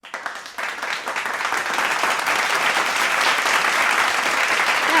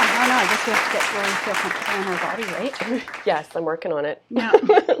I guess we have to get where we feel comfortable in our body, right? Yes, I'm working on it. Yeah.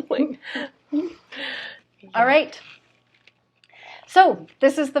 Yeah. All right. So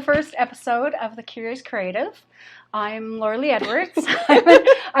this is the first episode of The Curious Creative. I'm Laura Lee Edwards. I'm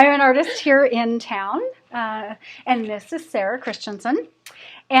an artist here in town, and this is Sarah Christensen.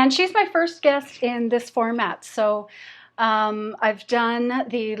 And she's my first guest in this format. So I've done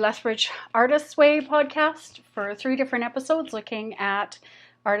the Lethbridge Artists Way podcast for 3 different episodes looking at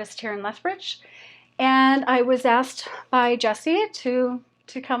artists here in Lethbridge. And I was asked by Jessie to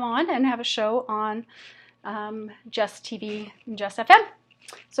come on and have a show on Jess TV and Jess FM.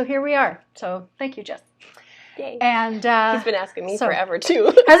 So here we are. So thank you, Jess. Yay. And he's been asking me forever too.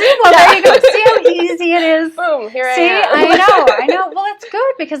 Has he? Well, there you go. See how easy it is. Boom, here See, I am. I know. Well, it's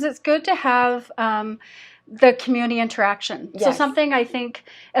good because it's good to have the community interaction. Yes. So something I think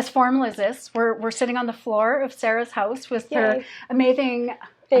as formal as this, we're sitting on the floor of Sarah's house with her amazing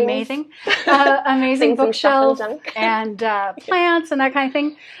Things bookshelf and plants and that kind of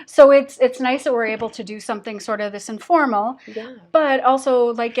thing. So it's nice that we're able to do something sort of this informal, but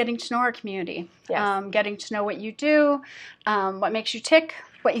also like getting to know our community, getting to know what you do, what makes you tick,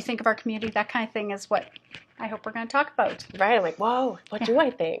 what you think of our community, that kind of thing is what I hope we're going to talk about. Right, I'm like, whoa, what do I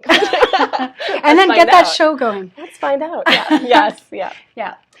think? And then get that show going. Let's find out. Yeah. Yes,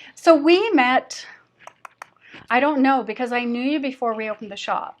 yeah. So we met, I don't know, because I knew you before we opened the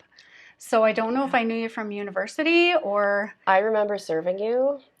shop. So I don't know if I knew you from university or... I remember serving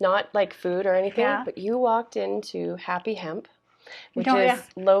you, not like food or anything, but you walked into Happy Hemp, which was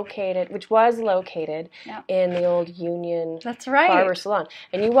located in the old Union Barber Salon.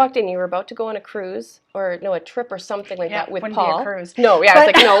 And you walked in, you were about to go on a cruise, or no, a trip or something like that with Paul. Be a cruise. No, I was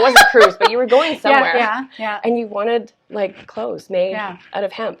like, no, it wasn't a cruise, but you were going somewhere. Yeah. And you wanted like clothes made out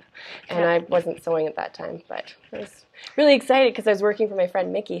of hemp. And I wasn't sewing at that time, but I was really excited because I was working for my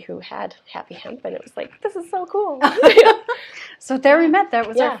friend Mickey who had Happy Hemp, and it was like, this is so cool. So there we met. That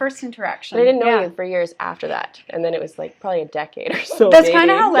was our first interaction. But I didn't know you for years after that. And then it was like probably a decade or so. That's kind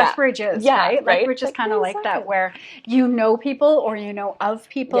of how Lethbridge is, right? Right? Lethbridge is kind of like that, where you know people or you know of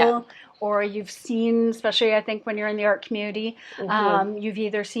people, or you've seen, especially I think when you're in the art community, you've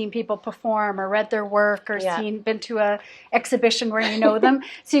either seen people perform or read their work or been to a exhibition where you know them.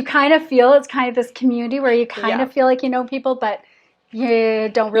 So you kind of feel it's kind of this community where you kind of feel like you know people, but you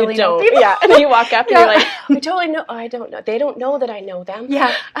don't really know people. Yeah, and then you walk up and you're like, I totally know. I don't know. They don't know that I know them.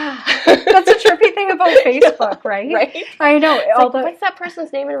 Yeah. That's a trippy thing about Facebook, right? Right. I know. What's that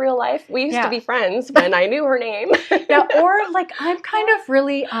person's name in real life? We used to be friends when I knew her name. Or like I'm kind of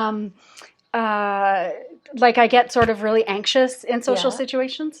really like I get sort of really anxious in social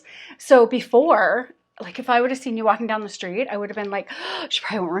situations. So before, like if I would have seen you walking down the street, I would have been like, oh, she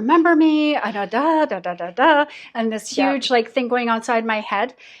probably won't remember me. And this huge like thing going on inside my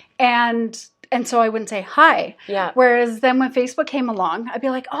head. And so I wouldn't say hi. Yeah. Whereas then when Facebook came along, I'd be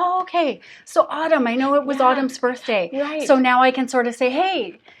like, oh, okay. So Autumn, I know it was Autumn's birthday. Right. So now I can sort of say,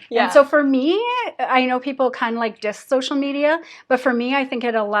 hey. Yeah. And so for me, I know people kind of like diss social media, but for me, I think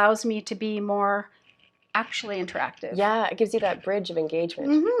it allows me to be more actually interactive. Yeah, it gives you that bridge of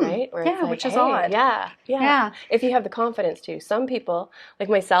engagement, right? Where it's like, which is odd. Yeah. If you have the confidence to. Some people, like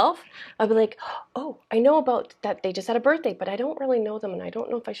myself, I'll be like, oh, I know about that they just had a birthday, but I don't really know them, and I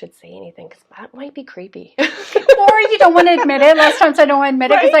don't know if I should say anything because that might be creepy. Or you don't want to admit it. Last times I don't want to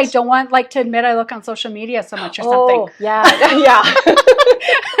admit it because I don't want like to admit I look on social media so much or something. Oh, yeah.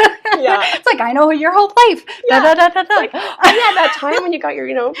 It's like, I know your whole life. Yeah. Like, oh yeah, that time when you got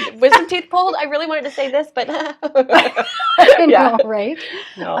your, wisdom teeth pulled, I really wanted to say this, but I know, right?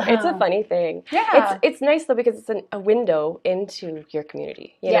 No, it's a funny thing. Yeah. It's nice though because it's a window into your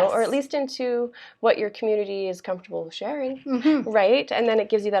community, you know, or at least into what your community is comfortable sharing, right? And then it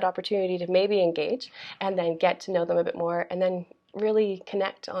gives you that opportunity to maybe engage and then get to know them a bit more and then really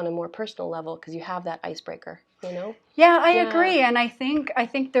connect on a more personal level because you have that icebreaker. You know? Yeah, I agree, and I think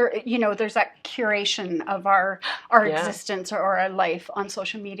there, there's that curation of our existence or our life on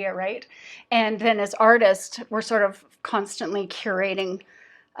social media, right? And then as artists, we're sort of constantly curating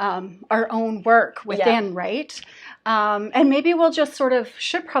our own work within, right? And maybe we'll just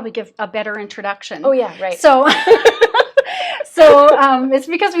should probably give a better introduction. Oh yeah, right. So. It's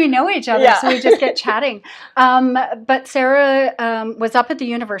because we know each other, so we just get chatting. But Sarah was up at the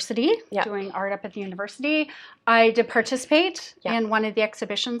university, doing art up at the university. I did participate in one of the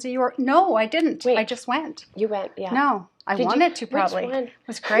exhibitions. No, I didn't. Wait, I just went. You went, yeah. No, I wanted to probably. Which one? It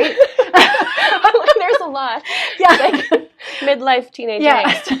was great. There's a lot. Yeah. midlife teenage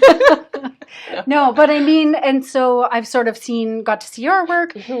angst. No, but I mean, and so I've sort of got to see your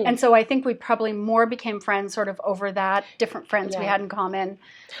work, and so I think we probably more became friends sort of over that, different friends we had in common.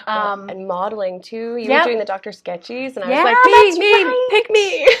 And modeling too. You were doing the Dr. Sketchies, and I was like, pick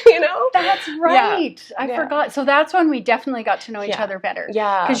me, you know? That's right. I forgot. So that's when we definitely got to know each other better.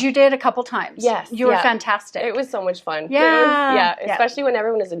 Yeah. Because you did a couple times. Yes. You were fantastic. It was so much fun. Yeah. Especially when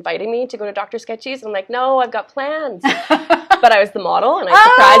everyone was inviting me to go to Dr. Sketchies. I'm like, no, I've got plans. But I was the model, and I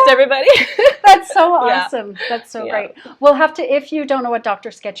surprised everybody. That's so awesome. That's so great. We'll have to, if you don't know what Dr.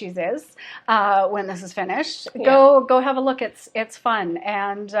 Sketchies is, when this is finished, go have a look. It's fun,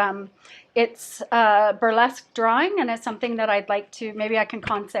 and it's burlesque drawing, and it's something that I'd like to, maybe I can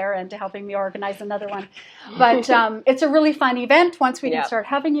con Sarah into helping me organize another one. But it's a really fun event. Once we can start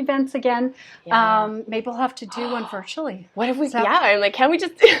having events again, maybe we'll have to do one virtually. What if we, I'm like, can we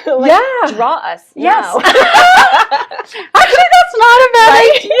just draw us? Yes. Actually, that's not a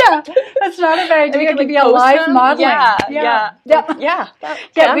bad idea. That's not a bad idea. It could be a live modeling. Yeah.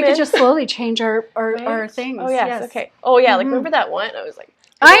 We could just slowly change our things. Oh, yes. Okay. Oh, yeah. Like, remember that one? I was like,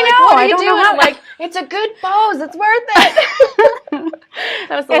 I know. What are you doing? I'm like, it's a good pose. It's worth it.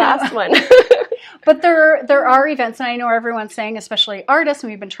 That was the last one. But there are events, and I know everyone's saying, especially artists,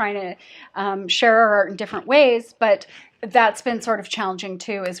 and we've been trying to share our art in different ways, but that's been sort of challenging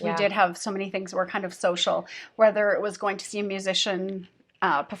too, is we did have so many things that were kind of social, whether it was going to see a musician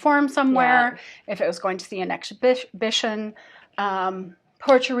perform somewhere, if it was going to see an exhibition,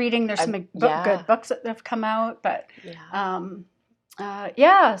 poetry reading. There's some good books that have come out, but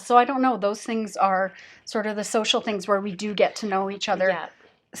so I don't know. Those things are sort of the social things where we do get to know each other.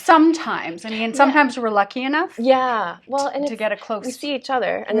 Sometimes. I mean, sometimes we're lucky enough. Well, and to get a close. We see each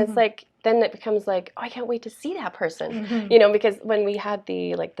other, and it's like, then it becomes like, oh, I can't wait to see that person. You know, because when we had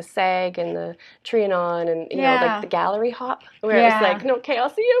the SAG and the Trianon and you know, like the gallery hop, where it was like, no, okay, I'll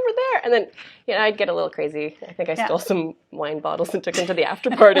see you over there, and then I'd get a little crazy. I think I stole some wine bottles and took them to the after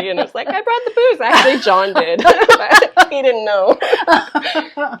party, and I was like, I brought the booze. Actually, John did, but he didn't know.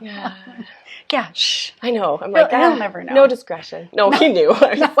 Shh. I know. I'm like, he'll never know. No discretion. No, he knew. I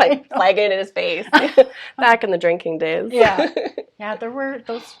was just like flagging it in his face. Back in the drinking days. There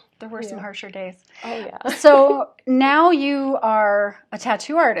were some harsher days. Oh yeah. So now you are a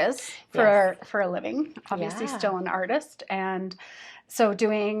tattoo artist for a living. Obviously, still an artist, and so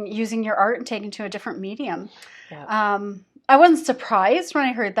using your art and taking it to a different medium. I wasn't surprised when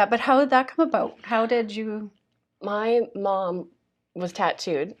I heard that, but how did that come about? How did you? My mom was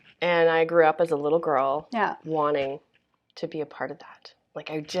tattooed. And I grew up as a little girl wanting to be a part of that. Like,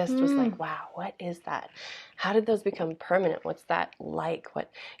 I just was like, wow, what is that? How did those become permanent? What's that like? So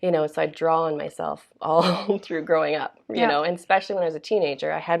I draw on myself all through growing up, you know, and especially when I was a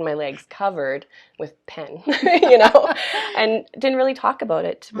teenager, I had my legs covered with pen, and didn't really talk about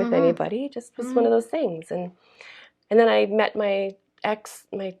it with anybody. Just was one of those things. And then I met my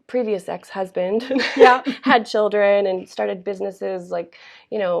previous ex-husband, had children and started businesses, like,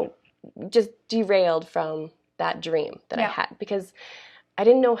 just derailed from that dream that I had, because I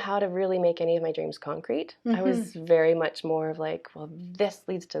didn't know how to really make any of my dreams concrete. I was very much more of like, well, this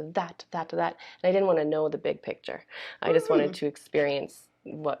leads to that, to that, to that. And I didn't want to know the big picture. I just wanted to experience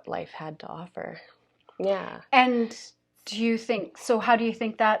what life had to offer. Yeah. And how do you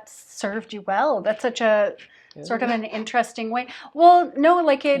think that served you well? That's such a sort of an interesting way. Well, no,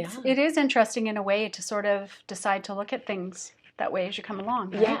 like it is interesting in a way to sort of decide to look at things that way as you come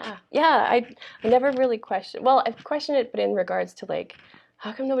along. Right? I never really questioned. Well, I've questioned it, but in regards to like,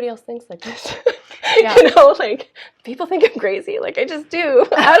 how come nobody else thinks like this? Like people think I'm crazy. Like I just do.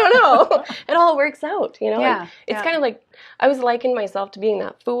 I don't know. It all works out, It's kind of like I was likening myself to being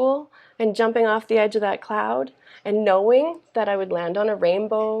that fool and jumping off the edge of that cloud and knowing that I would land on a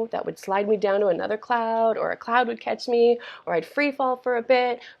rainbow that would slide me down to another cloud, or a cloud would catch me, or I'd free fall for a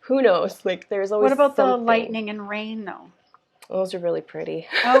bit. Who knows? Like there's always. What about something. The lightning and rain though? Those are really pretty.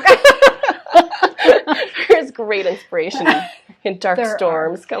 Okay. There's great inspiration in dark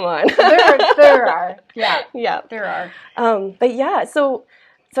storms. Come on. There are. Yeah. There are. But so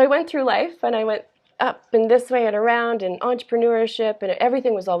I went through life, and I went up and this way and around, and entrepreneurship, and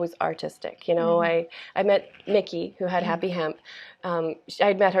everything was always artistic. I met Mickey, who had Happy Hemp.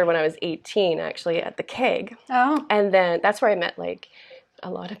 I'd met her when I was 18, actually, at the Keg. Oh. And then that's where I met, like, a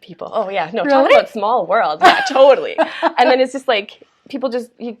lot of people. Oh, yeah. No, really? Talk about small world. Yeah, totally. And then it's just like, people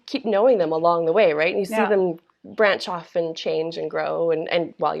you keep knowing them along the way, right? And you see them branch off and change and grow.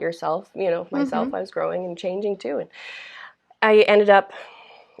 And while yourself, myself, I was growing and changing too. And I ended up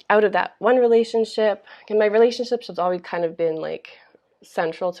out of that one relationship. And my relationships have always kind of been like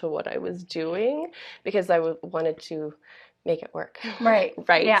central to what I was doing, because I wanted to make it work. Right.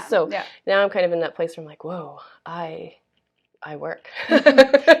 Right. Yeah. So yeah. now I'm kind of in that place where I'm like, whoa, I work.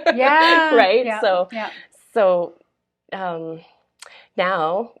 Yeah. Right. Yeah. So, yeah. so,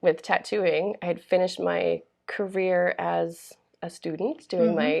 now with tattooing, I had finished my career as a student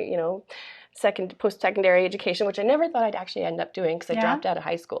doing my, you know, post-secondary education, which I never thought I'd actually end up doing because I dropped out of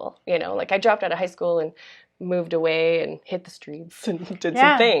high school. You know, like I dropped out of high school and moved away and hit the streets and did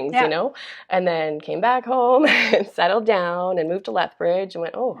some things, you know, and then came back home and settled down and moved to Lethbridge and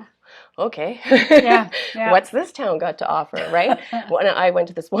went, oh, okay, what's this town got to offer, right? When I went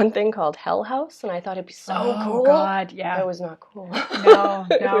to this one thing called Hell House, and I thought it'd be so cool. God, yeah. It was not cool. No,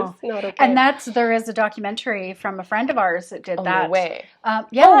 It was not okay. And there is a documentary from a friend of ours that did that. No way. Have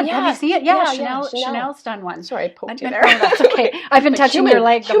you seen it? Yeah, Chanel's done one. Sorry, I poked you there. Oh, that's okay. I've been touching your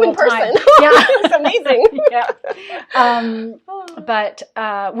leg the whole person. time. Yeah, it's amazing. But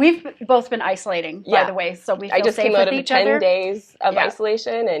we've both been isolating, by the way, so we feel I just safe came out with of each 10 other. days of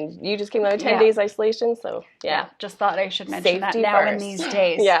isolation, and you just came out of 10 days isolation, so just thought I should mention Safety that now first. in these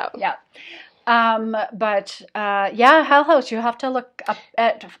days. Yeah. Hell House, you have to look up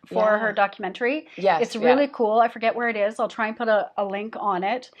for her documentary. Yes, it's really cool. I forget where it is. I'll try and put a link on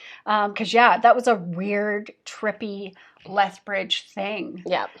it. Because that was a weird, trippy Lethbridge thing.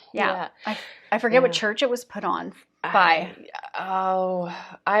 Yeah. I forget what church it was put on by.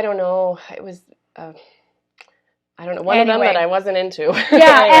 I don't know. It was. I don't know, one of them that I wasn't into.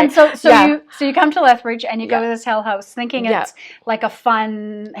 And so you come to Lethbridge and you go to this Hell House thinking it's like a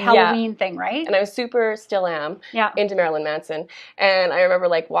fun Halloween thing, right? And I was still am, into Marilyn Manson. And I remember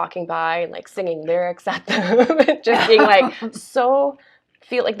like walking by and like singing lyrics at them, just being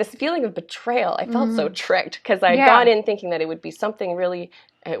like this feeling of betrayal. I felt so tricked because I had gone in thinking that it would be something really,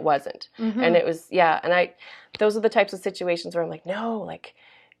 it wasn't. And it was, and those are the types of situations where I'm like, no, like,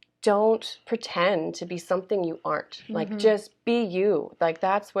 don't pretend to be something you aren't. Like, just be you. Like,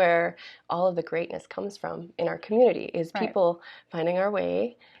 that's where all of the greatness comes from in our community, is people finding our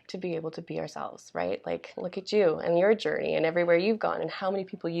way to be able to be ourselves, right? Like, look at you and your journey and everywhere you've gone and how many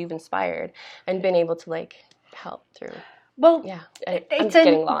people you've inspired and been able to, like, help through. Well, I'm just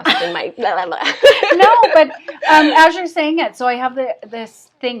getting lost in my blah, blah, blah. No, but as you're saying it, so I have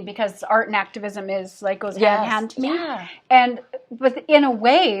this thing, because art and activism is like goes hand in hand to me. But in a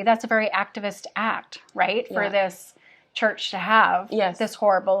way, that's a very activist act, right? For this church to have this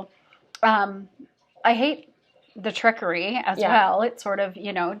horrible. I hate the trickery as well. It's sort of,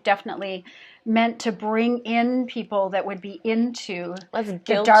 definitely meant to bring in people that would be into the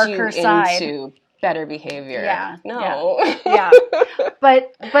darker side. Into better behavior.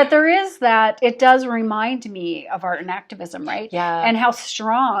 But there is that. It does remind me of art and activism, right? And how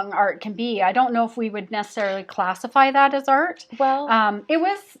strong art can be. I don't know if we would necessarily classify that as art. Well, it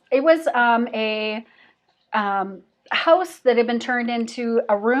was a house that had been turned into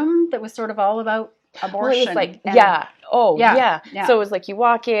a room that was sort of all about abortion. Well, it was like, So it was like you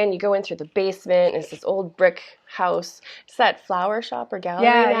walk in, you go in through the basement, and it's this old brick house. It's that flower shop or gallery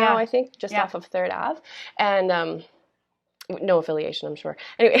now, I think, just off of 3rd Ave. And no affiliation, I'm sure.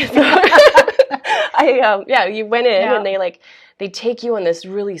 Anyway, so you went in and they take you on this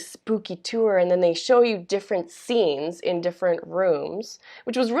really spooky tour, and then they show you different scenes in different rooms,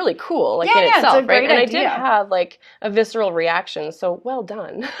 which was really cool, in itself, it's a great right? And idea. I did have like a visceral reaction, so well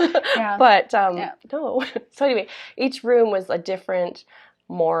done. But no. So anyway, each room was a different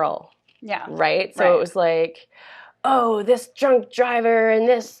moral. Right? So it was like, oh, this drunk driver and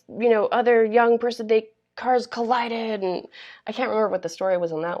this, other young person, cars collided, and I can't remember what the story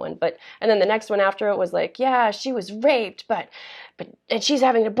was on that one, and then the next one after it was like, she was raped, and she's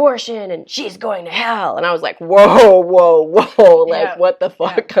having an abortion and she's going to hell. And I was like, whoa, like what the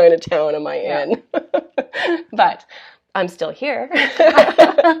fuck kind of town am I in? But I'm still here.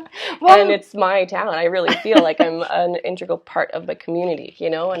 And it's my town. I really feel like I'm an integral part of the community,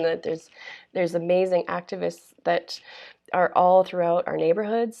 and that there's amazing activists that are all throughout our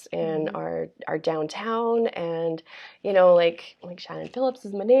neighborhoods and our downtown, and like Shannon Phillips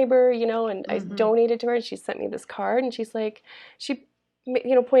is my neighbor, and I donated to her, and she sent me this card, and she's like, she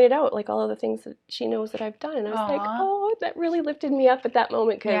pointed out like all of the things that she knows that I've done, and I was like, oh, that really lifted me up at that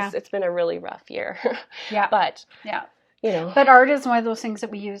moment, because it's been a really rough year. But but art is one of those things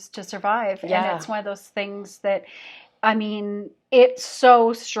that we use to survive, and it's one of those things that, I mean, it's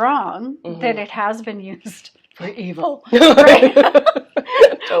so strong that it has been used for evil, right?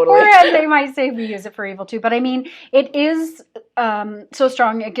 Totally. Or as they might say, we use it for evil too. But I mean, it is so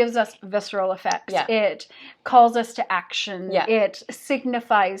strong. It gives us visceral effects. It calls us to action. It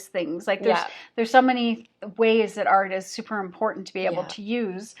signifies things. Like there's so many ways that art is super important to be able to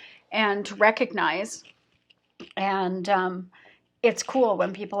use and to recognize. And it's cool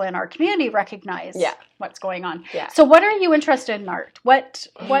when people in our community recognize what's going on. Yeah. So what are you interested in art? What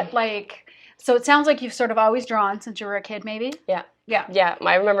like, so it sounds like you've sort of always drawn since you were a kid, maybe? Yeah. Yeah. Yeah.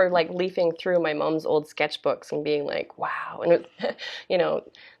 I remember like leafing through my mom's old sketchbooks and being like, wow. And, it, you know,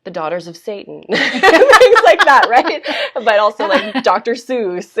 the Daughters of Satan, things like that, right? But also like Dr.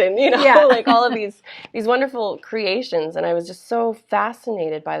 Seuss and, you know, like all of these wonderful creations. And I was just so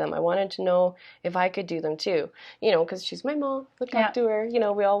fascinated by them. I wanted to know if I could do them too, you know, because she's my mom. Look up to her. You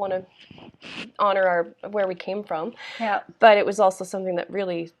know, we all want to honor where we came from. Yeah. But it was also something that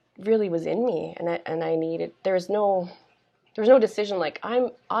really was in me. And I needed, there was no decision like I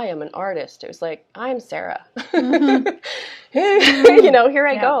am an artist. It was like I'm Sarah. Mm-hmm. You know, here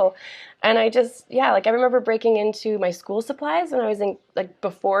I go. And I just like I remember breaking into my school supplies when I was in like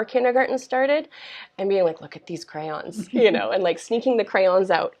before kindergarten started and being like, look at these crayons, you know, and like sneaking the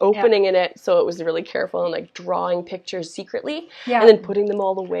crayons out, opening in it so it was really careful and like drawing pictures secretly and then putting them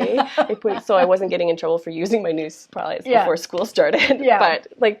all away. So I wasn't getting in trouble for using my new supplies before school started. But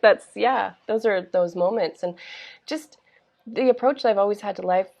like those are those moments. And just the approach that I've always had to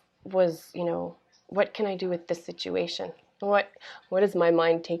life was, you know, what can I do with this situation? What does my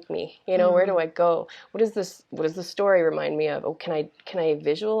mind take me? You know, where do I go? What does the story remind me of? Oh, can I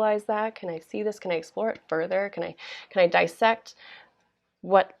visualize that? Can I see this? Can I explore it further? Can I dissect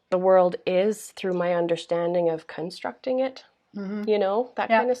what the world is through my understanding of constructing it? Mm-hmm. You know, that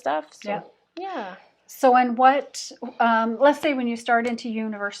kind of stuff. So, yeah. So, and what, let's say when you start into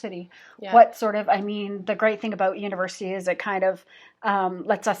university, what sort of, I mean, the great thing about university is it kind of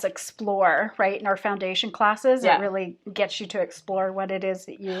lets us explore, right? In our foundation classes, it really gets you to explore what it is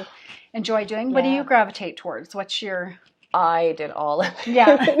that you enjoy doing. Yeah. What do you gravitate towards? What's your... I did all of it.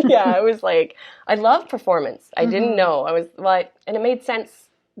 Yeah. I was like, I love performance. I didn't know. And it made sense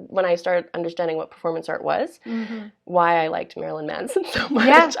when I started understanding what performance art was, why I liked Marilyn Manson so much.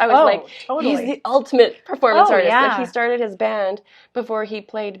 Yeah. I was he's the ultimate performance artist. Yeah. Like he started his band before he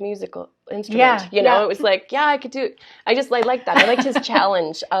played musical instrument. Yeah. You know, it was like, I could do it. I liked that. I liked his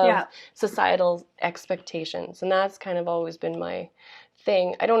challenge of societal expectations. And that's kind of always been my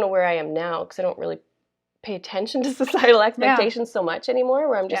thing. I don't know where I am now because I don't really pay attention to societal expectations so much anymore,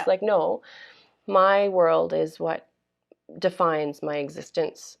 where I'm just like, no, my world is what defines my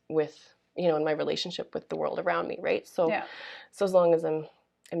existence with, you know, in my relationship with the world around me, right? So as long as I'm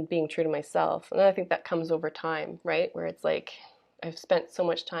being true to myself, and I think that comes over time, right? Where it's like I've spent so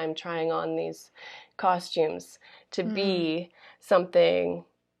much time trying on these costumes to be something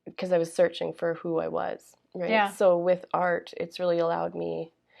because I was searching for who I was, right? Yeah. So with art, it's really allowed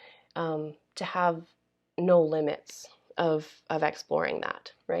me to have no limits of exploring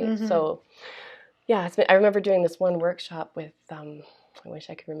that, right? Mm-hmm. So I remember doing this one workshop with, I wish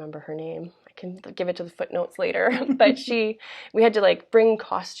I could remember her name. I can give it to the footnotes later. But we had to like bring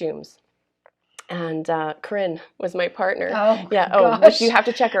costumes. And Corinne was my partner. Oh, yeah. Gosh. You have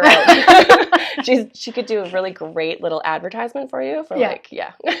to check her out. She could do a really great little advertisement for you for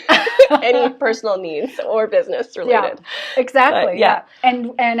any personal needs or business related. Yeah, exactly. But,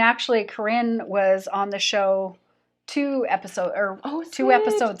 And actually Corinne was on the show 2 episodes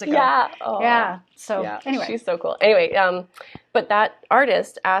ago. Yeah. Oh. Yeah. So anyway. She's so cool. Anyway, but that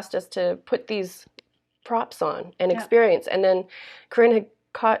artist asked us to put these props on and experience. And then Corinne had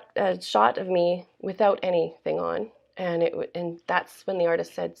caught a shot of me without anything on. And that's when the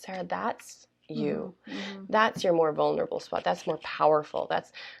artist said, Sarah, that's you. Mm-hmm. That's your more vulnerable spot. That's more powerful. I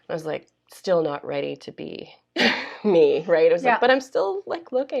was like, still not ready to be me, right? I was like, but I'm still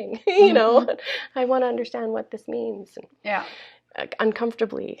like looking, you know, I want to understand what this means. And,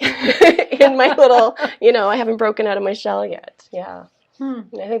 uncomfortably in my little, you know, I haven't broken out of my shell yet. Yeah. And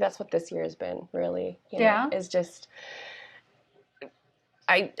I think that's what this year has been really, you know, is just,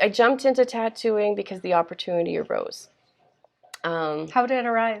 I jumped into tattooing because the opportunity arose. How did it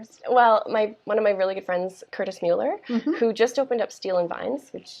arise? Well, one of my really good friends, Curtis Mueller, who just opened up Steel and Vines,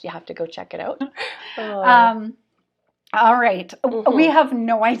 which you have to go check it out. All right. We have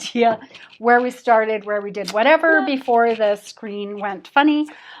no idea where we started, where we did whatever before the screen went funny.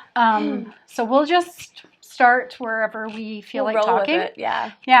 So we'll just start wherever we feel like talking. With it.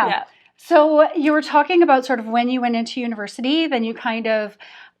 Yeah. So you were talking about sort of when you went into university, then you kind of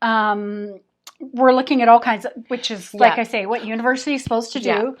we're looking at all kinds of, which is, like I say, what university is supposed to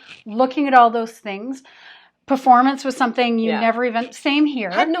do, looking at all those things. Performance was something you never even, same here.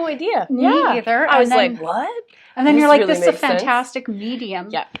 I had no idea. Me either. I was like, what? And then you're like, this is a fantastic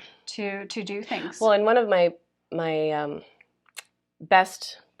medium to do things. Well, and one of my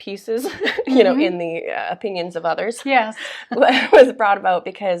best pieces, you know, in the opinions of others, was brought about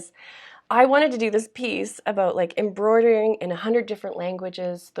because I wanted to do this piece about like embroidering in 100 different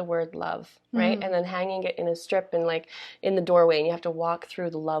languages the word love, right? And then hanging it in a strip and like in the doorway, and you have to walk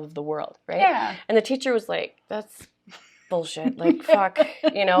through the love of the world, right? Yeah. And the teacher was like, that's bullshit, like fuck,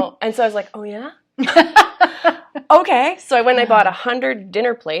 you know? And so I was like, oh yeah? Okay. So I went and I bought 100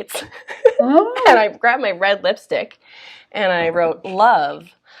 dinner plates and I grabbed my red lipstick and I wrote love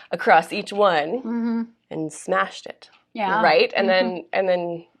across each one and smashed it. Yeah. Right? And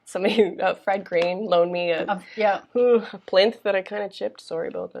then somebody, Fred Green, loaned me a plinth that I kind of chipped. Sorry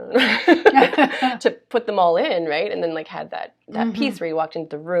about that. To put them all in, right? And then like had that piece where you walked into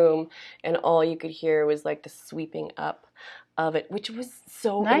the room and all you could hear was like the sweeping up of it, which was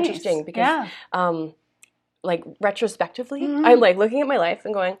so interesting because like retrospectively, I'm like looking at my life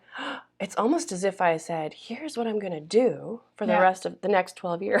and going, it's almost as if I said, here's what I'm going to do for the rest of the next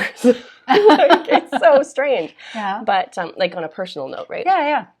 12 years. Like, it's so strange. Yeah. But like on a personal note, right?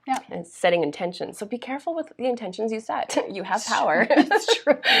 Yeah. And setting intentions. So be careful with the intentions you set. You have power. It's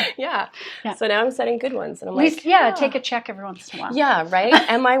true. Yeah. So now I'm setting good ones. And I'm at least, take a check every once in a while. Yeah, right?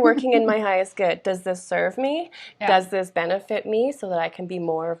 Am I working in my highest good? Does this serve me? Yeah. Does this benefit me so that I can be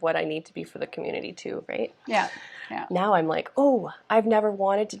more of what I need to be for the community too, right? Yeah. Now I'm like, oh, I've never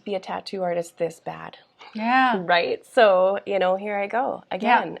wanted to be a tattoo artist this bad. Yeah. Right? So, you know, here I go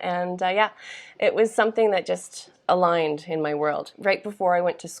again. Yeah. And it was something that just aligned in my world. Right before I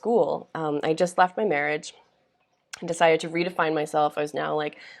went to school, I just left my marriage and decided to redefine myself. I was now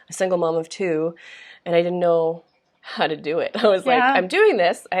like a single mom of 2 and I didn't know how to do it. I was like, I'm doing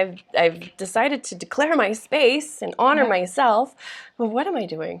this. I've decided to declare my space and honor myself. But what am I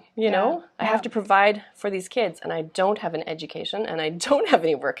doing? You know, I have to provide for these kids and I don't have an education and I don't have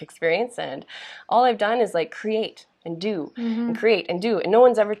any work experience. And all I've done is like create and do and create and do. And no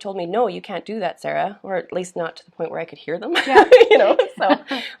one's ever told me, no, you can't do that, Sarah, or at least not to the point where I could hear them, you know? So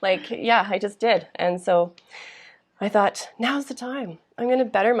like, I just did. And so I thought, now's the time. I'm going to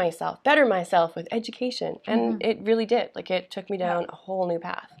better myself with education. And it really did. Like it took me down a whole new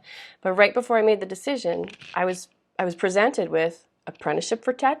path. But right before I made the decision, I was presented with apprenticeship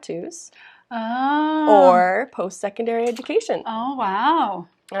for tattoos or post-secondary education. Oh, wow.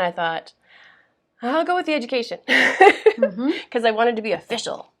 And I thought, I'll go with the education because I wanted to be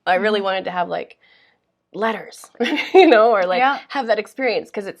official. I really wanted to have like letters, you know, or like have that experience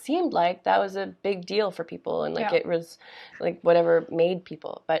because it seemed like that was a big deal for people and like it was like whatever made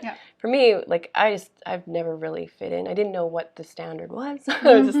people. But for me, like I've never really fit in. I didn't know what the standard was.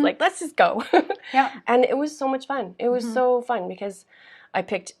 I was just like, let's just go. And it was so much fun. It was so fun because I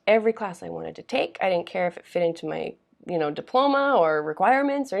picked every class I wanted to take. I didn't care if it fit into my diploma or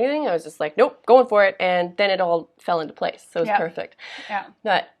requirements or anything. I was just like, nope, going for it. And then it all fell into place. So it was perfect. Yeah.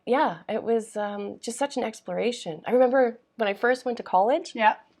 But it was just such an exploration. I remember when I first went to college,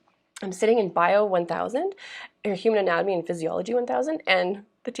 I'm sitting in Bio 1000 or Human Anatomy and Physiology 1000. And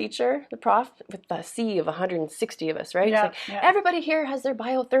the teacher, the prof, with the sea of 160 of us, right? He's like, everybody here has their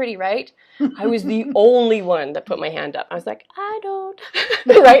Bio 30, right? I was the only one that put my hand up. I was like, I don't.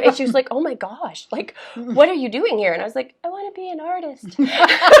 Right? And she was like, oh my gosh, like, what are you doing here? And I was like, I want to be an artist.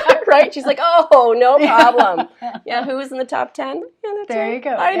 Right? She's like, oh, no problem. Yeah, who was in the top 10? Yeah, that's there you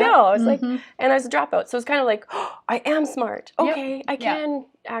go. I know. I was like, and I was a dropout. So it's kind of like, oh, I am smart. Okay, I can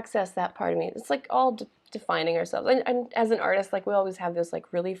access that part of me. It's like all defining ourselves. And as an artist, like we always have this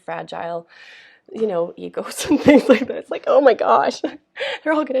like really fragile, egos and things like that. It's like, oh my gosh,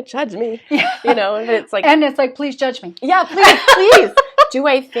 they're all going to judge me, and it's like, please judge me. Yeah, please. Do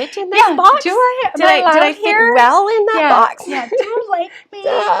I fit in this box? Did I fit well in that box? Yeah, do you like me?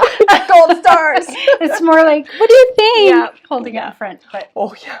 Gold stars. It's more like, what do you think? Yeah. Holding it in front. But.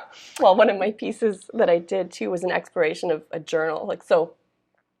 Oh, yeah. Well, one of my pieces that I did, too, was an exploration of a journal. Like, so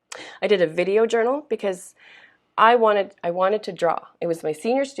I did a video journal because I wanted to draw. It was my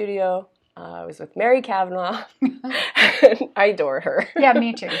senior studio. I was with Mary Kavanaugh. I adore her. Yeah,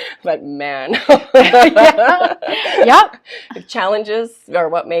 me too. But man, yep. Challenges are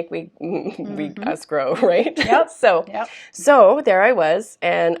what make us grow, right? Yep. So there I was,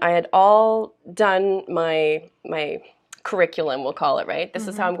 and I had all done my curriculum, we'll call it, right? This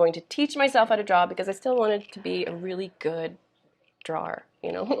is how I'm going to teach myself how to draw because I still wanted to be a really good drawer.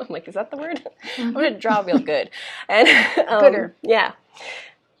 I'm like, is that the word? I want to draw real good, and gooder. Yeah.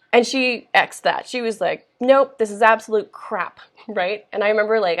 And she X'd that. She was like, nope, this is absolute crap, right? And I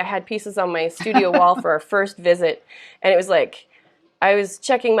remember, like, I had pieces on my studio wall for our first visit, and it was like, I was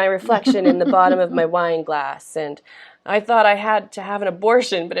checking my reflection in the bottom of my wine glass, and I thought I had to have an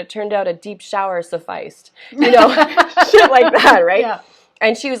abortion, but it turned out a deep shower sufficed. Shit like that, right? Yeah.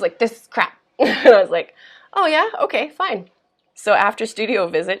 And she was like, this is crap. And I was like, oh, yeah? Okay, fine. So after studio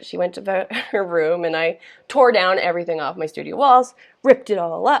visit, she went to her room, and I tore down everything off my studio walls, ripped it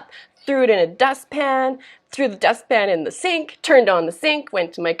all up, threw it in a dustpan, threw the dustpan in the sink, turned on the sink,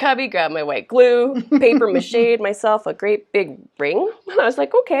 went to my cubby, grabbed my white glue, paper maché'd myself a great big ring. I was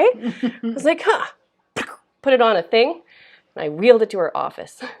like, okay. I was like, put it on a thing, and I wheeled it to her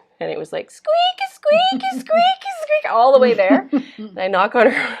office. And it was like, squeaky, squeaky, squeaky, squeaky, all the way there. And I knock on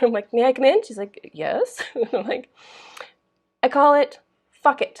her. I'm like, may I come in? She's like, yes. I'm like, I call it,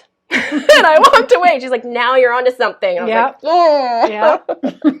 fuck it. And I walked away. She's like, now you're onto something. And I was like,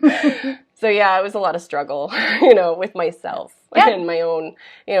 oh. So yeah, it was a lot of struggle, with myself and my own,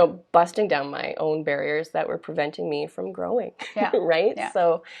 busting down my own barriers that were preventing me from growing. Right? Yeah.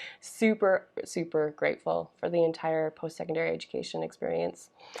 So super, super grateful for the entire post-secondary education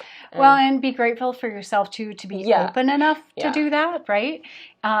experience. And be grateful for yourself too, to be open enough to do that, right?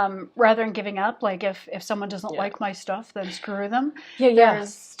 Rather than giving up, like if someone doesn't like my stuff, then screw them.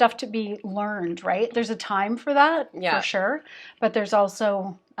 There's stuff to be learned, right? There's a time for that, for sure. But there's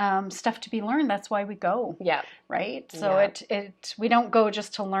also stuff to be learned. That's why we go. Right? So we don't go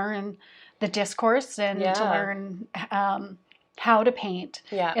just to learn the discourse and to learn how to paint.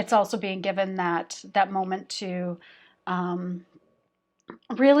 It's also being given that moment to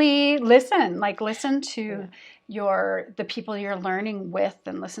really listen to the people you're learning with,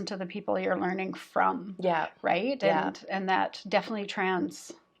 and listen to the people you're learning from. Right? And that definitely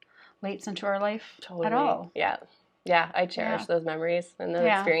translates into our life at all. I cherish those memories and those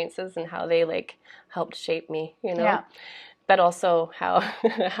experiences and how they helped shape me, but also how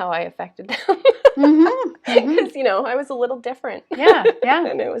I affected them. Because I was a little different.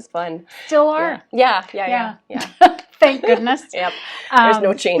 And it was fun. Still are. Yeah. Thank goodness. There's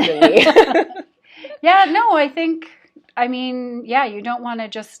no change in me. I mean, you don't want to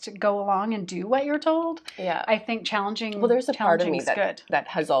just go along and do what you're told. I think challenging. Well, there's a part of me that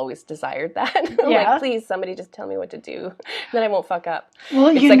has always desired that. Like, please, somebody just tell me what to do, then I won't fuck up.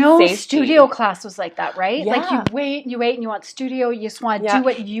 Well, studio class was like that, right? Like you wait, and you want studio. You just want to do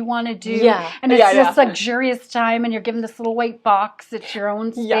what you want to do. And it's this luxurious time, and you're given this little white box. It's your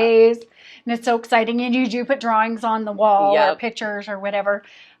own space, and it's so exciting. And you do put drawings on the wall or pictures or whatever.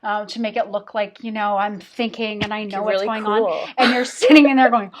 To make it look like, I'm thinking and I know what's going on. And you're sitting in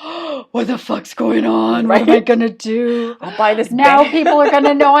there going, oh, what the fuck's going on? What am I going to do? I'll buy this now bag. People are going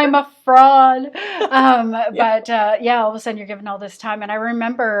to know I'm a fraud. But all of a sudden you're given all this time. And I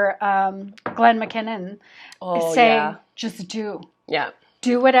remember Glenn McKinnon saying, just do.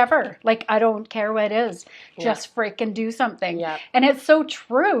 Do whatever. Like, I don't care what it is. Just freaking do something. And it's so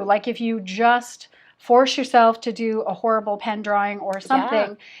true. Like, if you just force yourself to do a horrible pen drawing or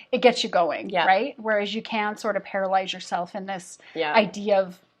something, it gets you going, right? Whereas you can sort of paralyze yourself in this idea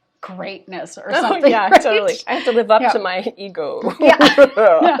of greatness or something. Right? Totally. I have to live up to my ego.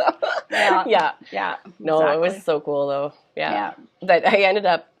 No, it was so cool though. That I ended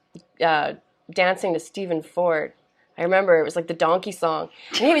up dancing to Stephen Ford. I remember it was like the donkey song,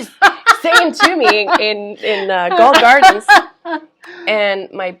 and he was singing to me in Gull Gardens.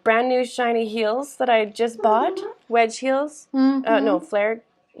 And my brand new shiny heels that I just bought, wedge heels, flared.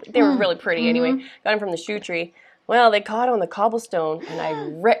 They were really pretty anyway. Got them from the shoe tree. Well, they caught on the cobblestone, and I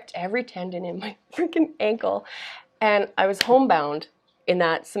ripped every tendon in my freaking ankle. And I was homebound in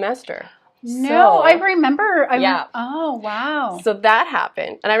that semester. I remember. Oh, wow. So that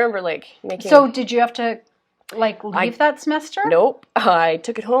happened. And I remember making... So did you have to leave that semester? Nope. I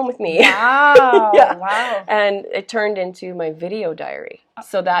took it home with me. Wow. Wow. And it turned into my video diary.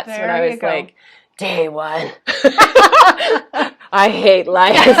 So that's when I was like, day one. I hate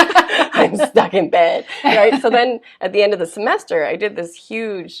life. I'm stuck in bed. Right? So then at the end of the semester, I did this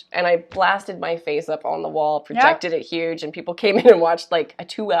huge, and I blasted my face up on the wall, projected it huge, and people came in and watched a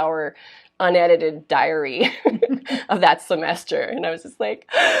 2-hour unedited diary of that semester. And I was just like,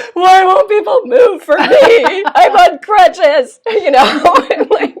 why won't people move for me? I'm on crutches,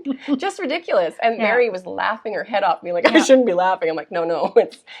 and just ridiculous. And Mary was laughing her head off me like, I shouldn't be laughing. I'm like, no,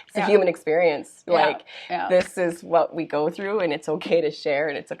 it's a human experience. This is what we go through, and it's okay to share,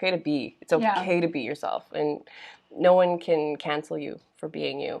 and it's okay to be. It's okay to be yourself, and no one can cancel you for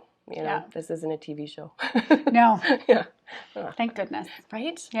being you. This isn't a TV show. No. Thank goodness.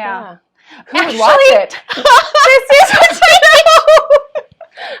 Right? Yeah. Who would watch it? This is what I know.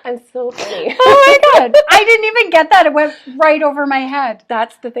 I'm so funny. Oh my God. I didn't even get that. It went right over my head.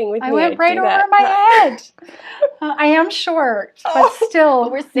 That's the thing with me. I went right over my head. I am short, but still.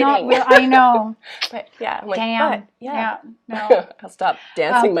 But we're sitting. I know. But I'm like, damn. No. I'll stop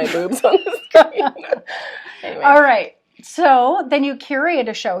dancing my boobs on the screen. Anyway. All right. So then you curated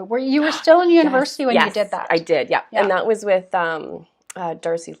a show where you were still in university when you did that. I did, yeah. And that was with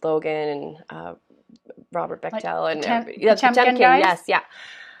Darcy Logan and Robert Bechtel and the Temkin guys? Yes, yeah.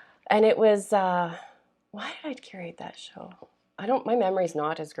 And it was why did I curate that show? My memory's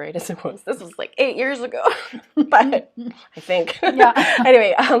not as great as it was. This was like 8 years ago. But I think. Yeah.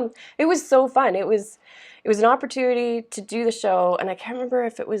 Anyway, it was so fun. It was an opportunity to do the show, and I can't remember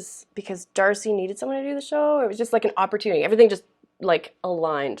if it was because Darcy needed someone to do the show, or it was just like an opportunity. Everything just like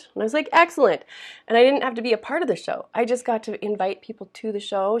aligned. And I was like, excellent. And I didn't have to be a part of the show. I just got to invite people to the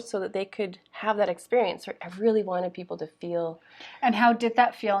show so that they could have that experience. I really wanted people to feel. And how did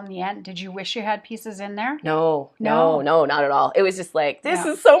that feel in the end? Did you wish you had pieces in there? No, not at all. It was just like, this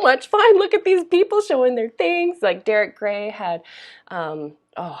is so much fun. Look at these people showing their things. Like Derek Gray had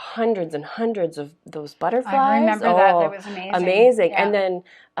hundreds and hundreds of those butterflies. I remember that. That was amazing. Amazing. Yeah. And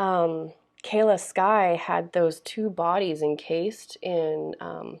then Kayla Sky had those 2 bodies encased in,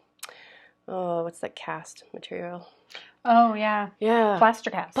 what's that cast material? Oh, yeah. Yeah. Plaster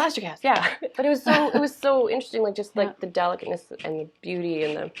cast. Plaster cast, yeah. But it was so interesting, like just like the delicateness and the beauty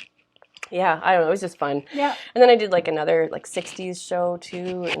and the, I don't know, it was just fun. Yeah. And then I did like another like 60s show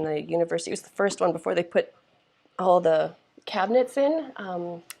too in the university. It was the first one before they put all the cabinets in,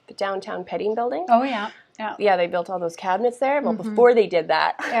 the downtown Petting building. Oh, yeah. Yeah. Yeah, they built all those cabinets there, but before they did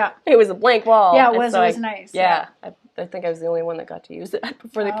that, it was a blank wall. Yeah, it was nice. Yeah, I think I was the only one that got to use it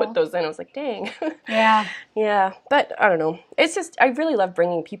before they put those in. I was like, dang. Yeah. Yeah, but I don't know. It's just, I really love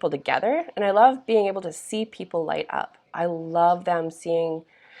bringing people together, and I love being able to see people light up. I love them seeing,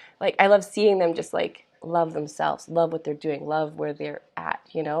 I love seeing them just like love themselves, love what they're doing, love where they're at,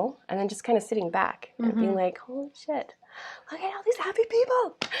 and then just kind of sitting back and being like, holy shit, look at all these happy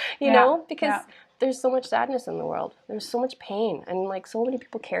people, you know, because there's so much sadness in the world. There's so much pain, and like so many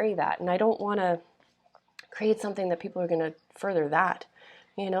people carry that, and I don't want to create something that people are going to further that,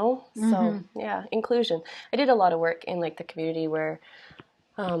 So yeah, inclusion. I did a lot of work in like the community where,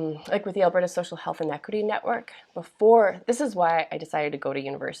 like with the Alberta Social Health and Equity Network. This is why I decided to go to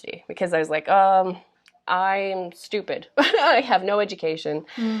university, because I was like, I'm stupid. I have no education.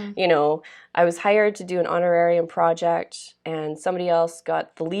 I was hired to do an honorarium project, and somebody else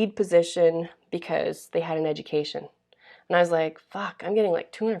got the lead position because they had an education. And I was like, fuck, I'm getting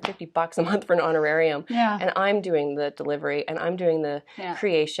like $250 a month for an honorarium. Yeah. And I'm doing the delivery, and I'm doing the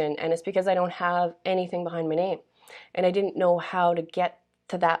creation, and it's because I don't have anything behind my name. And I didn't know how to get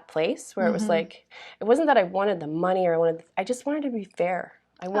to that place where it was like, it wasn't that I wanted the money, or I just wanted to be fair.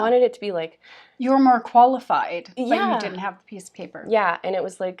 I wanted it to be like... You were more qualified, but you didn't have the piece of paper. Yeah, and it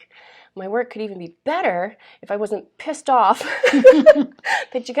was like, my work could even be better if I wasn't pissed off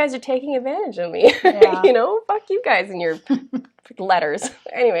that you guys are taking advantage of me. Yeah. Fuck you guys and your letters.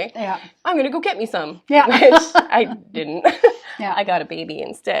 Anyway, I'm going to go get me some. Yeah. Which I didn't. Yeah. I got a baby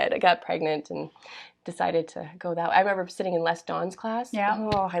instead. I got pregnant and decided to go that way. I remember sitting in Les Don's class. Yeah.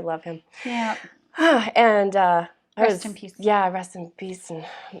 Oh, I love him. Yeah. And... rest in peace. Yeah, rest in peace and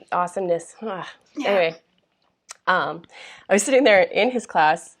awesomeness. Anyway, I was sitting there in his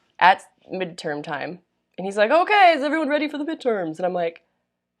class at midterm time, and he's like, okay, is everyone ready for the midterms? And I'm like,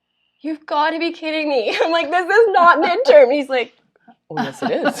 you've got to be kidding me. I'm like, this is not midterm. And he's like, oh, yes,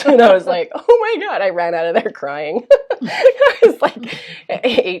 it is. And I was like, oh my God. I ran out of there crying. I was like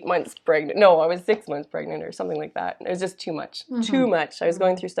 8 months pregnant. No, I was 6 months pregnant or something like that. It was just too much. Too much. I was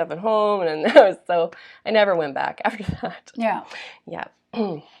going through stuff at home, and I never went back after that. Yeah. Yeah.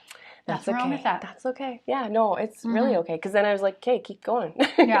 That's Nothing okay. wrong with that. That's okay. Yeah, no, it's really okay. Because then I was like, okay, keep going.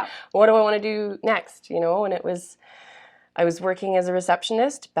 Yeah. What do I want to do next? And I was working as a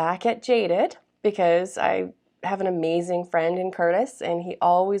receptionist back at Jaded, because I have an amazing friend in Curtis, and he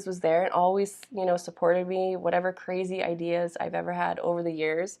always was there and always, supported me, whatever crazy ideas I've ever had over the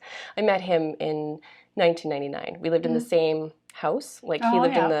years. I met him in 1999. We lived in the same house. Like, he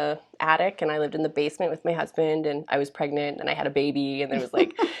lived in the attic, and I lived in the basement with my husband, and I was pregnant, and I had a baby, and there was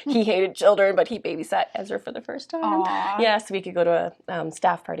like, he hated children, but he babysat Ezra for the first time. Aww. Yeah, so we could go to a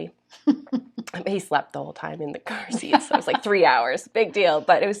staff party. He slept the whole time in the car seat, so it was like 3 hours. Big deal,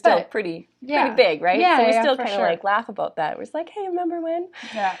 but it was still pretty big, right? Yeah, so we still kind of sure. like laugh about that. It was like, hey, remember when?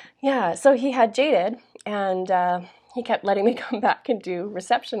 Yeah. Yeah, so he had Jaded, and he kept letting me come back and do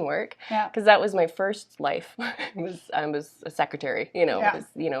reception work, because that was my first life. I was a secretary, It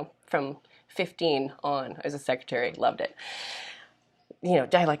was, from 15 on, I was a secretary, loved it.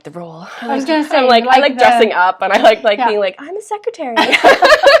 I like the role. I was going to say, I like dressing up, and I like being like, I'm a secretary.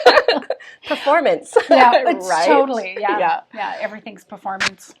 Performance. Yeah, it's right? Totally. Yeah. Everything's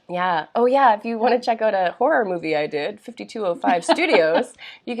performance. Yeah. Oh, yeah. If you want to check out a horror movie I did, 5205 Studios,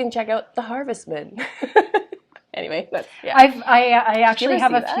 you can check out The Harvestman. Anyway, that's, yeah. I actually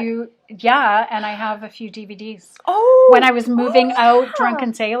have a few, and I have a few DVDs. Oh, when I was moving out,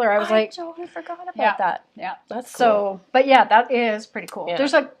 Drunken Sailor, I was like, totally forgot about that. Yeah, that's cool. So, but yeah, that is pretty cool. Yeah.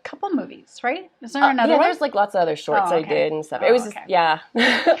 There's a couple movies, right? Is there another one? There's like lots of other shorts I did and stuff. It was just,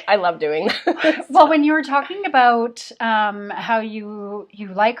 I love doing that. Well, when you were talking about how you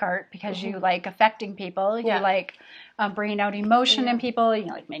like art because you like affecting people, you like bringing out emotion in people, you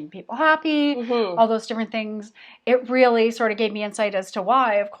like making people happy, all those different things. It really sort of gave me insight as to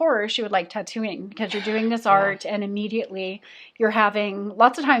why, of course, you would like tattooing because you're doing this art and immediately you're having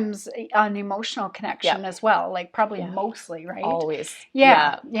lots of times an emotional connection as well, like probably mostly, right? Always.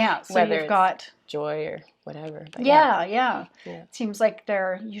 Yeah. So whether you've got joy or whatever. But It seems like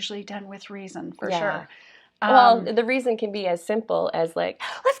they're usually done with reason for sure. Well, the reason can be as simple as like,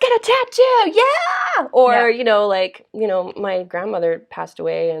 let's get a tattoo, yeah! Or, my grandmother passed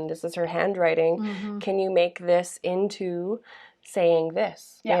away and this is her handwriting. Can you make this into saying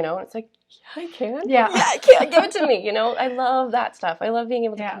this? You know, it's like, I can. Yeah, I can. Give it to me. I love that stuff. I love being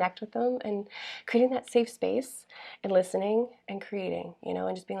able to connect with them and creating that safe space and listening and creating,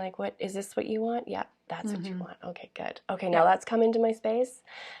 and just being like, what, is this what you want? Yeah, that's what you want. Okay, good. Okay, now let's come into my space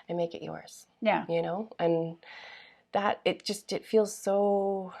and make it yours. Yeah. And that, it feels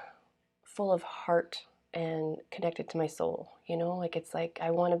so full of heart and connected to my soul, like it's like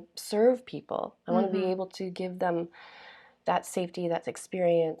I want to serve people. I want to be able to give them that safety, that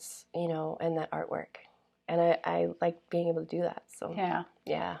experience, and that artwork. And I like being able to do that. So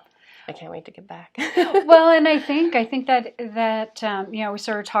yeah, I can't wait to get back. Well, and I think that we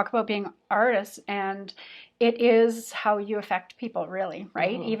sort of talk about being artists, and it is how you affect people, really,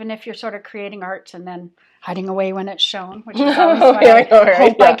 right? Even if you're sort of creating art and then hiding away when it's shown, which is always what I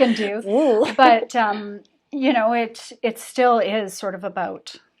hope I can do. But it still is sort of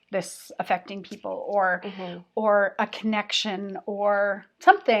about this affecting people or a connection or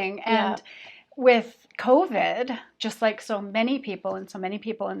something. And with COVID, just like so many people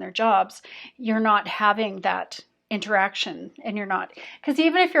in their jobs, you're not having that interaction, and you're not, because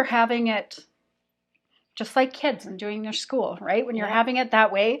even if you're having it just like kids and doing their school, right? When you're having it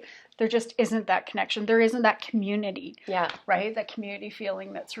that way, there just isn't that connection. There isn't that community, right? That community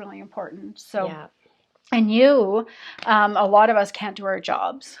feeling that's really important. So, and you, a lot of us can't do our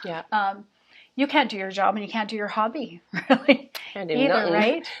jobs. You can't do your job and you can't do your hobby, really, either,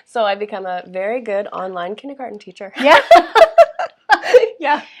 right? So I've become a very good online kindergarten teacher. Yeah.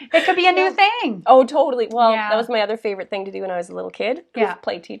 It could be a new thing. Oh, totally. Well, that was my other favorite thing to do when I was a little kid.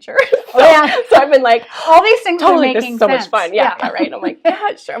 Play teacher. So I've been like, all these things are making so sense. Much fun. Yeah, right. I'm like,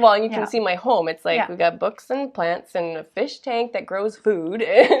 sure. Well, and you can see my home. It's like we've got books and plants and a fish tank that grows food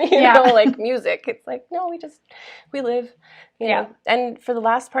and, like music. It's like, no, we live, you know. And for the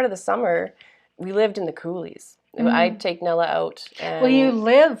last part of the summer, we lived in the coulees. I'd take Nella out. And, well, you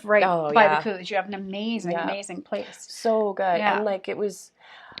live right by the coulees. You have an amazing place. So good. And like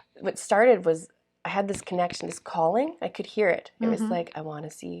what started was I had this connection, this calling. I could hear it. It was like, I want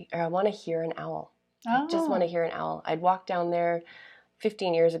to hear an owl. I just want to hear an owl. I'd walked down there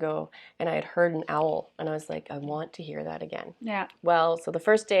 15 years ago and I had heard an owl and I was like, I want to hear that again. Yeah. Well, so the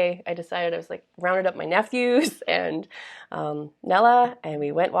first day I decided, I was like, rounded up my nephews and Nella, and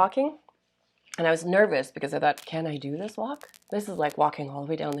we went walking. And I was nervous because I thought, can I do this walk? This is like walking all the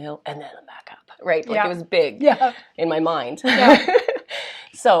way down the hill and then back up, right? Like it was big in my mind. Yeah.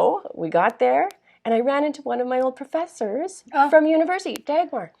 So we got there and I ran into one of my old professors from university,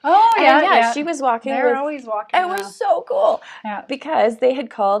 Dagmar. Oh, yeah. She was walking. They're always walking. It was so cool because they had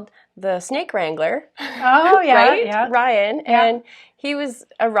called the snake wrangler, right? Ryan, and he was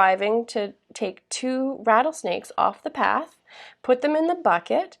arriving to take 2 rattlesnakes off the path, put them in the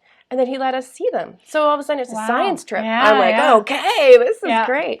bucket, and then he let us see them. So all of a sudden it's a science trip. I'm like, okay, this is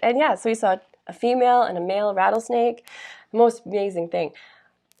great. And so we saw a female and a male rattlesnake. The most amazing thing.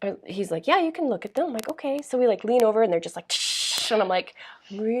 He's like, yeah, you can look at them. I'm like, okay. So we like lean over and they're just like, shh. And I'm like,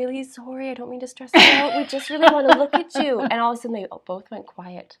 I'm really sorry. I don't mean to stress you out. We just really want to look at you. And all of a sudden they both went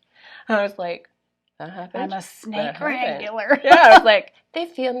quiet. And I was like, that happened. I'm a snake wrangler. Yeah, I was like, they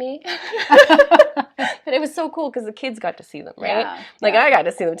feel me. But it was so cool because the kids got to see them, right? I got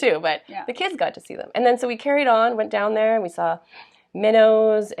to see them too, but the kids got to see them. And then so we carried on, went down there, and we saw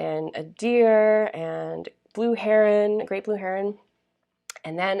minnows and a deer and blue heron, a great blue heron.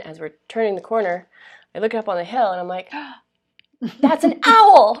 And then as we're turning the corner, I look up on the hill and I'm like, that's an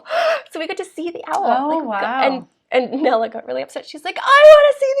owl. So we got to see the owl. Oh, wow. And Nella got really upset. She's like, I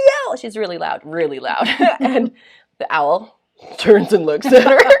want to see the owl. She's really loud. And the owl turns and looks at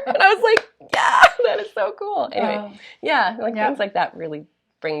her. And I was like, yeah, that is so cool. Anyway, things like that really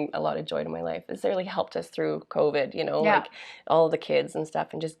bring a lot of joy to my life. It's really helped us through COVID, like all the kids and stuff,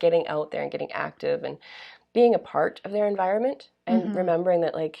 and just getting out there and getting active and being a part of their environment and remembering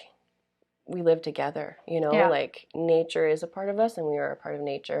that like we live together, like nature is a part of us and we are a part of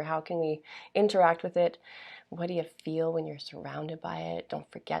nature. How can we interact with it? What do you feel when you're surrounded by it?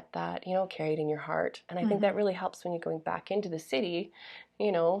 Don't forget that, carry it in your heart. And I think that really helps when you're going back into the city,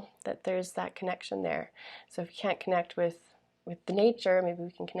 that there's that connection there. So if you can't connect with the nature, maybe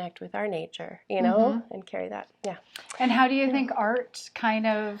we can connect with our nature, and carry that. Yeah. And how do you think art kind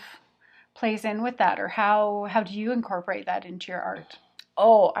of plays in with that, or how do you incorporate that into your art?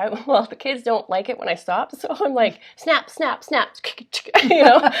 Oh, well, the kids don't like it when I stop, so I'm like, snap, snap, snap,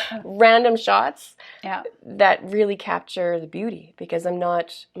 random shots that really capture the beauty, because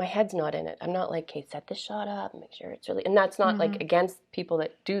my head's not in it. I'm not like, okay, set this shot up, make sure it's really, and that's not like against people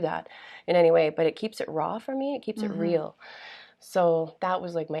that do that in any way, but it keeps it raw for me, it keeps it real. So that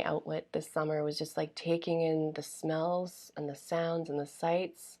was like my outlet this summer, was just like taking in the smells and the sounds and the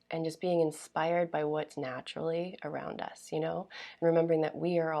sights and just being inspired by what's naturally around us, and remembering that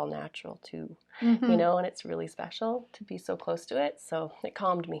we are all natural too, and it's really special to be so close to it. So it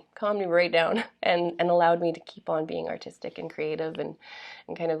calmed me right down and allowed me to keep on being artistic and creative and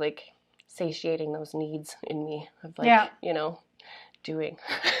kind of like satiating those needs in me of like, doing.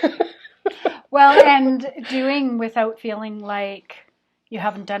 Well, and doing without feeling like you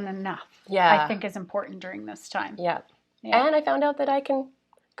haven't done enough, I think is important during this time. Yeah. And I found out that I can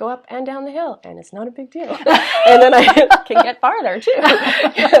go up and down the hill, and it's not a big deal. And then I can get farther, too.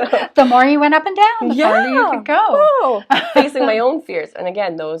 The more you went up and down, the farther you could go. Oh, facing my own fears. And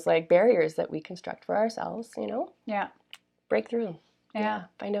again, those like barriers that we construct for ourselves, Yeah. Break through them. Yeah.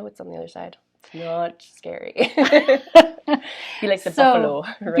 Find out what's on the other side. It's not scary. Be like the buffalo.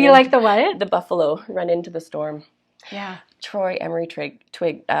 Be like the what? The buffalo. Run into the storm. Yeah. Troy Emery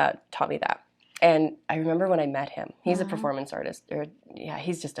Twig taught me that. And I remember when I met him. He's a performance artist.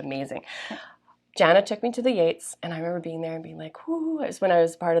 He's just amazing. Jana took me to the Yates, and I remember being there and being like, whoo. It was when I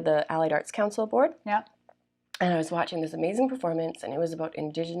was part of the Allied Arts Council board. Yeah. And I was watching this amazing performance, and it was about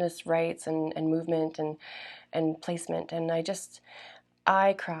Indigenous rights and movement and placement. And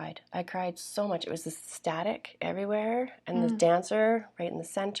I cried. I cried so much. It was this static everywhere, and the dancer right in the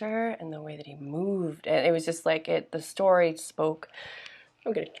center, and the way that he moved. And it was just like the story spoke.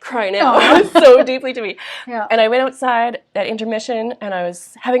 I'm going to cry now. So deeply to me. Yeah. And I went outside at intermission, and I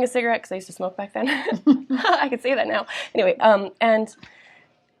was having a cigarette because I used to smoke back then. I could say that now. Anyway,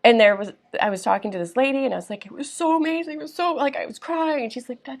 and I was talking to this lady, and I was like, it was so amazing. It was so, like, I was crying. And she's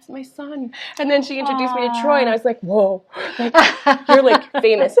like, that's my son. And then she introduced me to Troy, and I was like, whoa, like, you're like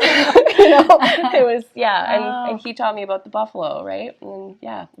famous. It was, and he taught me about the buffalo, right? And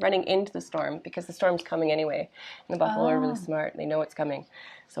running into the storm, because the storm's coming anyway. And the buffalo are really smart. They know it's coming.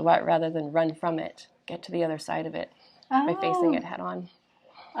 So rather than run from it, get to the other side of it by facing it head on.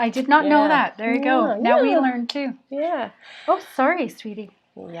 I did not know that. There you go. Now we learned too. Yeah. Oh, sorry, sweetie.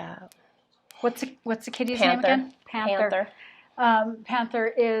 Yeah. What's the kitty's name again? Panther. Panther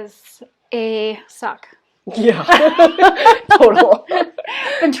is a suck. Yeah. Total.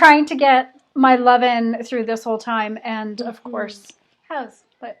 Been trying to get my love in through this whole time, and of course has.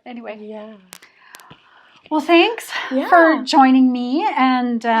 But anyway. Yeah. Well, thanks for joining me,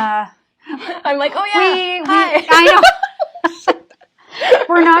 and I'm like, oh yeah. Hi. I know.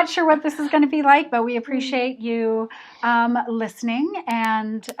 We're not sure what this is going to be like, but we appreciate you listening,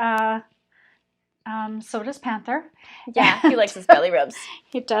 and so does Panther. Yeah, he likes his belly rubs.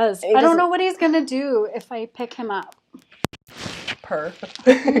 He does. I don't know what he's going to do if I pick him up. Purr.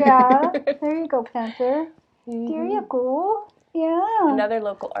 Yeah, there you go, Panther. There you go. Yeah. Another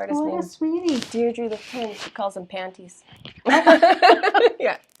local artist named sweetie. Deirdre the Pin. She calls them panties.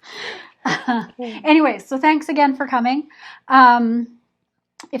 Yeah. Anyway, so thanks again for coming.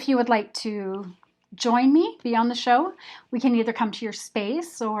 If you would like to join me, be on the show, we can either come to your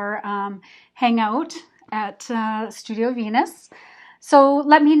space or hang out at Studio Venus. So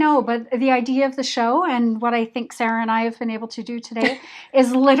let me know. But the idea of the show and what I think Sarah and I have been able to do today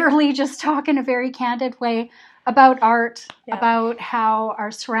is literally just talk in a very candid way about art, about how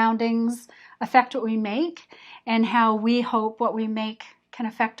our surroundings affect what we make, and how we hope what we make can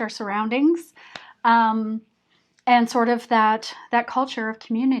affect our surroundings. And sort of that culture of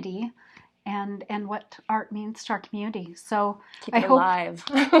community and what art means to our community. So keep it alive.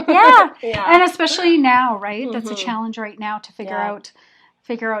 Yeah. And especially now, right? That's a challenge right now to figure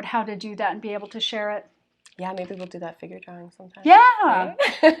out how to do that and be able to share it. Yeah, maybe we'll do that figure drawing sometime. Yeah.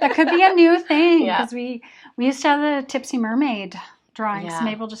 Right? That could be a new thing, because we used to have the Tipsy Mermaid drawings.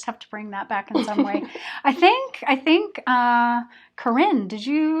 Maybe we'll just have to bring that back in some way. I think Corinne, did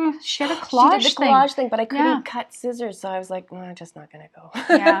you? She had a collage she did the collage thing, but I couldn't cut scissors, so I was like, I'm just not gonna go.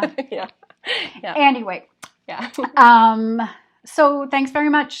 Yeah. Anyway. Yeah. So thanks very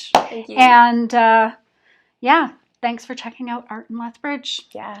much. Thank you. And thanks for checking out Art in Lethbridge.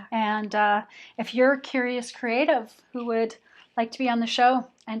 Yeah. And if you're a curious creative who would like to be on the show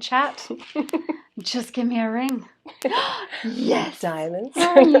and chat, just give me a ring. Yes. Diamonds.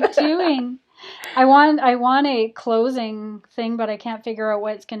 How are you doing? I want a closing thing, but I can't figure out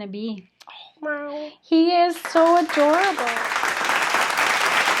what it's going to be. Wow. He is so adorable.